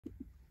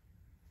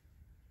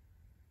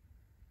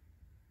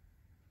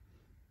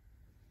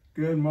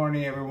Good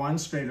morning, everyone.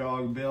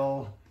 Straydog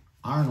Bill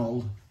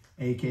Arnold,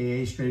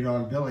 aka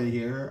Straydog Billy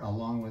here,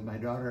 along with my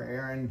daughter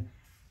ERIN,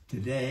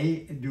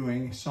 today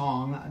doing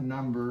song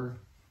number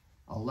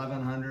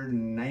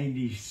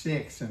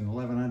 1196 and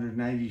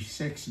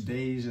 1196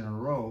 days in a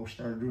row.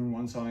 Started doing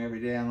one song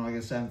every day on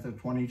August 7th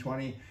of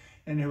 2020.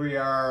 And here we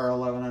are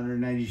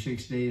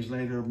 1196 days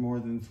later, more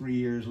than 3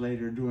 years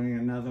later, doing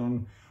another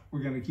one.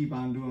 We're going to keep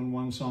on doing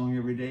one song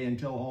every day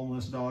until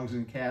homeless dogs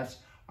and cats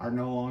are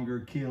no longer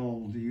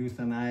killed,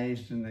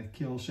 euthanized in the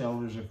kill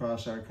shelters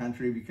across our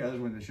country, because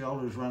when the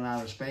shelters run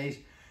out of space,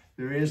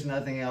 there is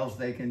nothing else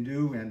they can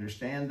do. We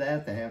understand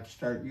that. They have to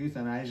start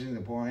euthanizing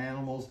the poor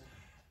animals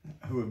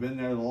who have been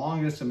there the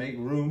longest to make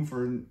room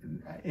for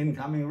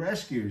incoming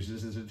rescues.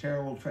 This is a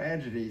terrible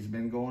tragedy. It's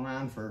been going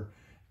on for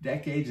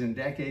decades and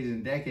decades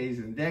and decades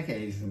and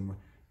decades, and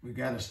we've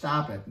got to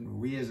stop it.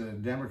 And we as a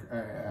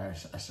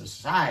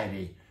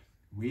society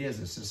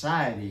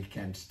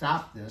can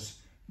stop this.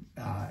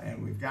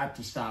 And we've got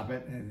to stop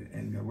it,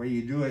 and the way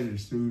you do it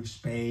is through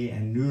spay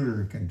and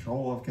neuter.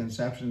 Control of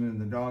conception in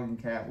the dog and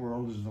cat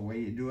world is the way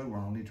you do it. We're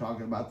only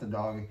talking about the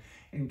dog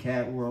and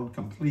cat world.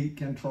 Complete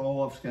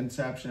control of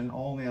conception,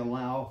 only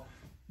allow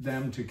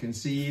them to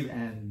conceive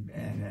and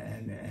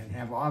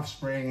have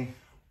offspring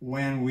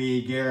when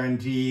we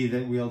guarantee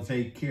that we'll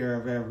take care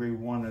of every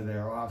one of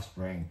their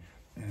offspring.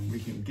 And we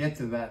can get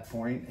to that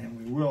point, and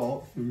we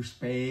will, through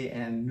spay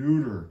and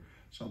neuter.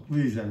 So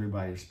please,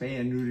 everybody, spay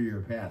and neuter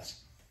your pets.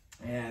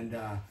 And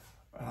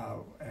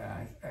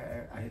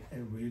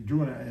we're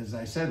doing it, as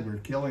I said, we're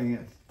killing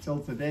it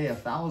till today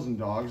 1,000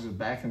 dogs.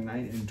 Back in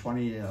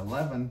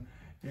 2011,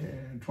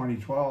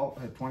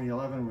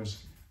 2011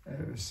 was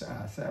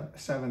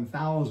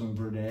 7,000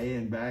 per day,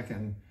 and back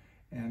in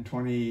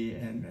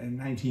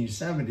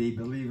 1970,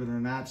 believe it or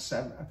not,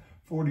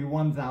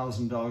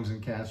 41,000 dogs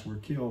and cats were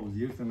killed,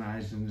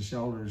 euthanized in the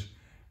shelters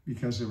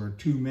because there were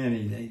too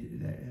many.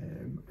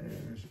 It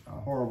was a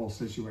horrible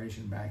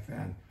situation back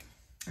then.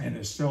 And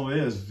it still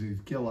is, to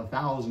kill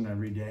 1,000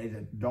 every day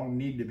that don't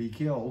need to be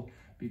killed,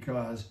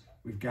 because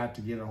we've got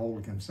to get a hold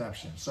of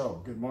conception.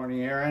 So, good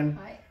morning, ERIN.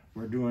 Hi.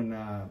 We're doing,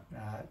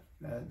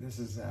 this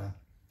is a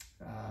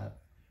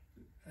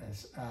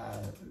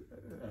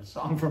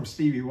song from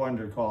Stevie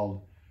Wonder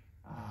called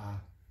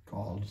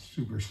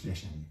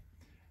Superstition.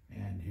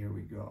 And here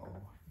we go.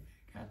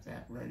 Got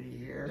that ready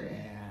here,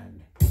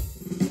 and...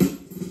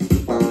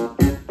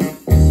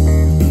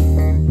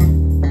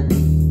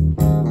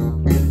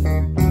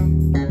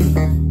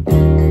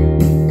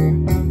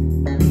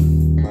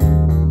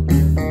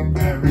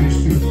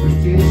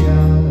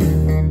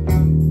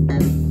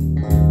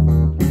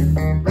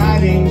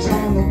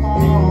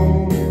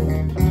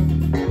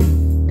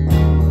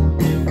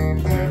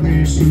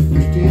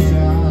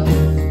 Superstition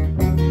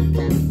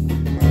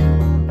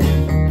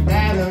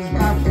that is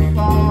about to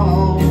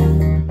fall.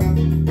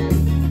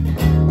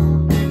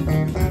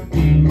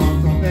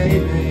 15-month-old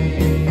baby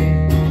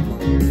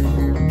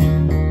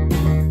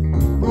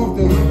broke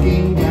the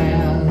looking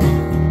glass.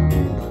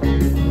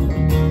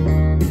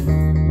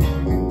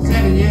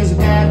 7 years of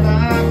bad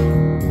luck,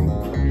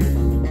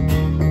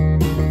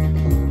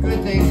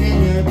 good things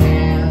in your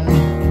past.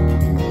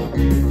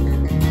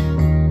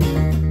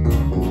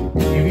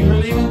 If you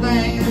believe in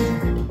things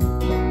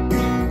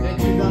that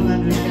you don't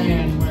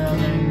understand, well,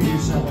 then you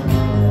suffer.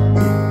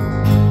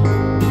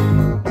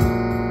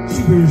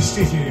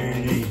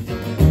 Superstition ain't the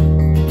way.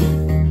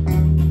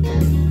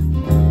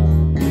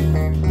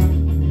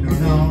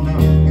 No.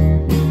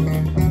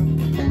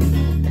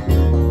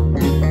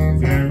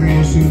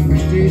 Very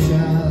superstitious.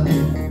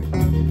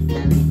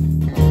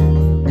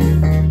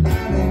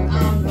 Nothing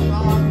I'm the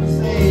wrong to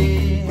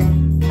say.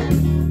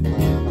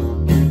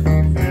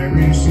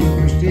 Very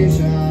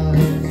superstitious.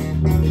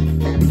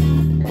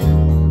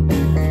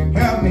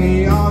 Help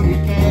me all you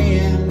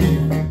can.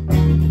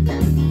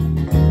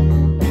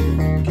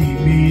 Keep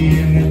me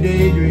in the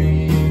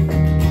daydream.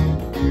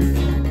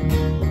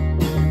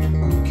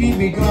 Keep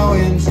me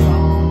going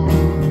strong.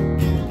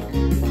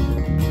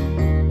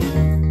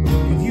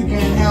 If you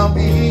can help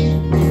me,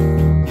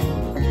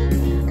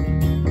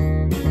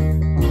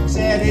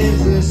 sad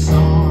is this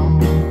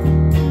song.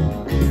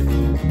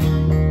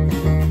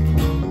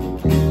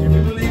 If you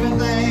believe in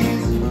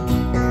things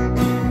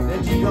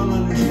that you don't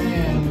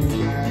understand,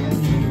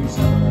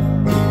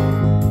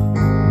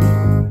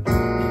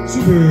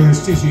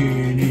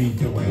 superstition ain't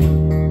the way.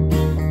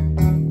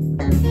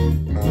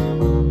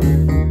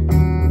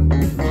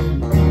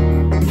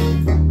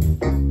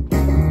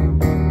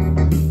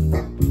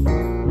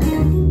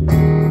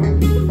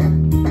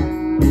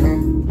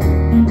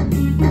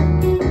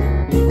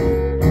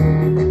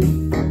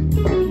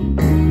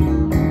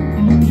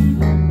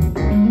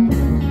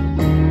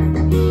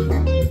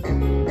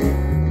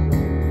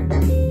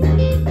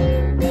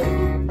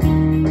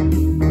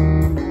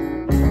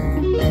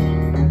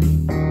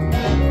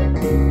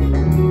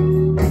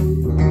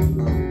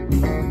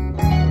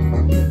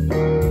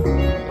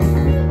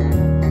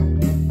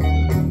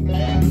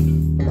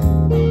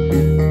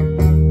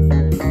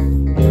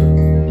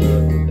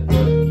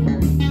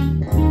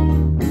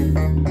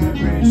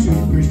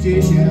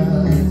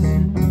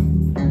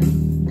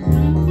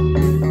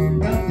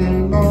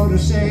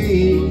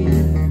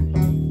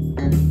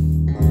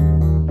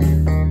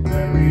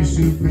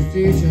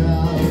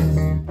 superstitious.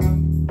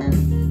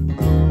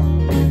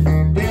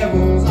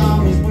 Devil's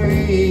on his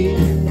way.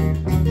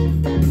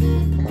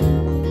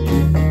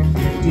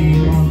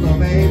 15 months old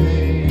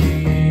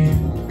baby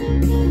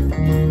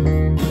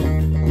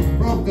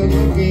broke the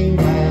looking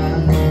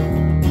glass.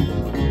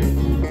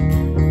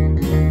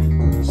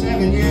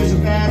 7 years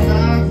of bad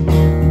luck.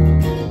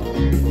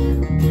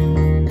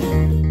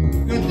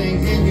 Good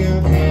things in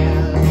your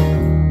past.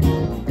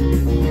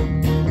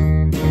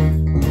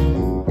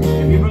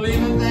 If you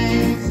believe in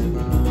things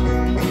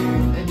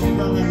that you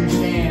don't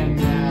understand,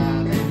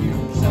 then you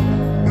suffer.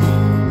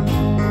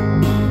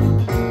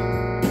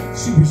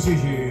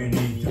 Superstition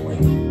ain't the way.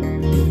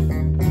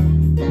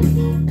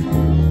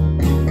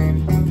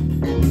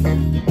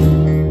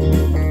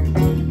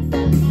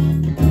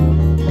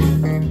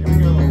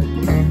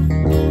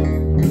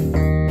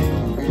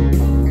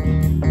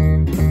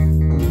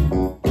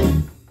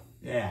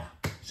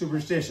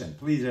 Superstition.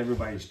 Please,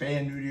 everybody, spay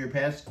and neuter your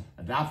pets,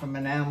 adopt from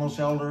an animal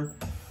shelter.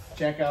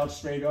 Check out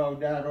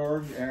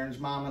straydog.org. Erin's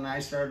mom and I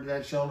started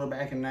that shelter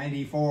back in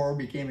 '94,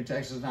 became a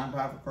Texas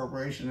nonprofit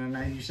corporation in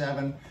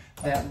 '97.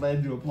 That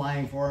led to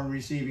applying for and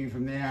receiving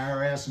from the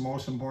IRS. The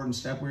most important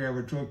step we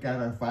ever took, got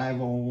our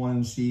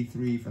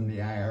 501c3 from the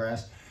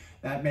IRS.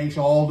 That makes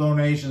all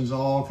donations,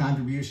 all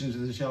contributions to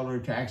the shelter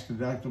tax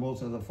deductible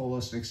to the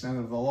fullest extent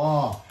of the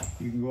law.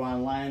 You can go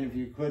online, if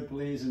you could,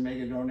 please, and make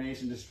a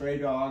donation to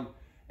Straydog.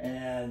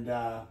 And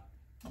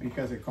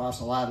because it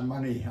costs a lot of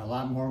money, a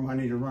lot more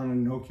money to run a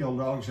no-kill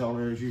dog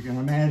shelter, as you can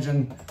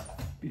imagine,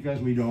 because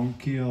we don't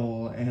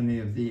kill any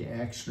of the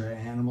extra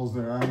animals.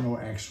 There are no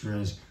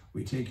extras.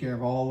 We take care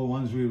of all the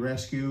ones we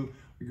rescue.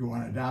 We go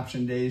on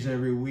adoption days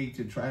every week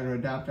to try to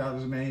adopt out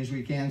as many as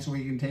we can so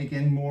we can take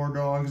in more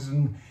dogs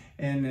and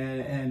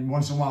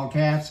once in a while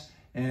cats.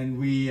 And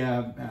we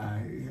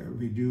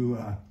do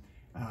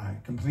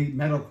complete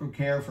medical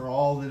care for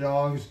all the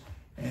dogs.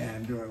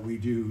 And we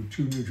do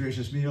 2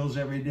 nutritious meals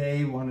every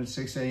day, one at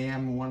 6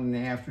 a.m. and one in the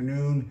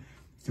afternoon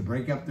to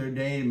break up their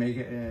day, make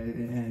it,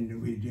 and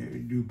we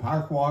do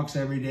park walks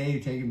every day.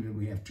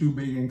 We have 2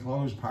 big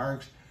enclosed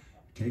parks.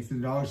 Take the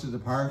dogs to the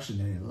parks,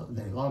 and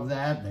they love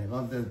that. They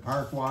love the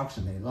park walks,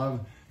 and they love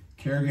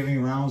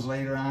caregiving rounds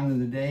later on in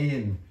the day.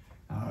 And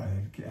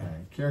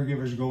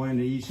caregivers go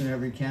into each and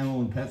every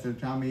kennel and pet their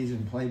tummies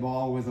and play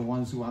ball with the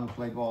ones who want to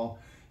play ball.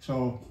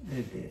 So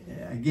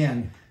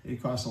again,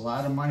 it costs a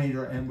lot of money,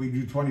 and we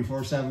do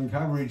 24/7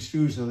 coverage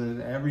too, so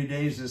that every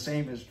day is the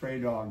same as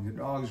Straydog. The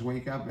dogs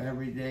wake up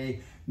every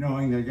day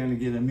knowing they're going to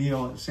get a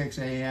meal at 6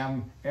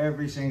 a.m.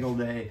 every single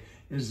day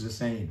is the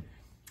same.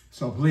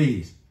 So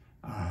please,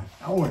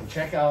 and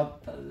check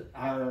out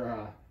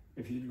our,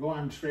 if you go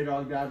on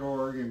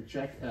straydog.org and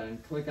check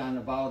and click on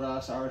About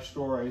Us, Our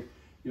Story,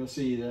 you'll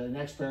see the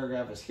next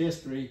paragraph is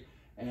history.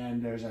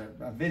 And there's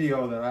a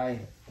video that I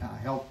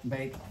helped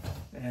make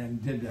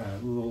and did a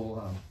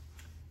little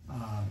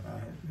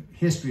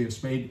history of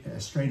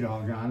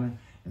Straydog on it.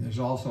 And there's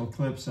also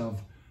clips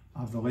of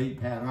the late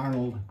Pat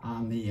Arnold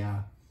on the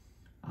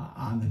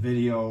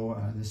video.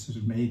 This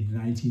was made in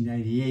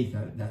 1998.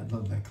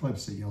 The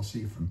clips that you'll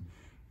see from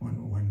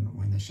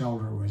when the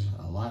shelter was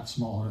a lot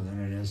smaller than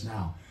it is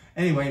now.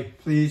 Anyway,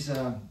 please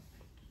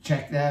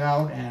check that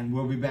out, and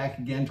we'll be back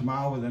again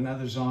tomorrow with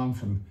another song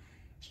from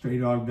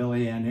Straydog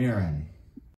Billy and ERIN.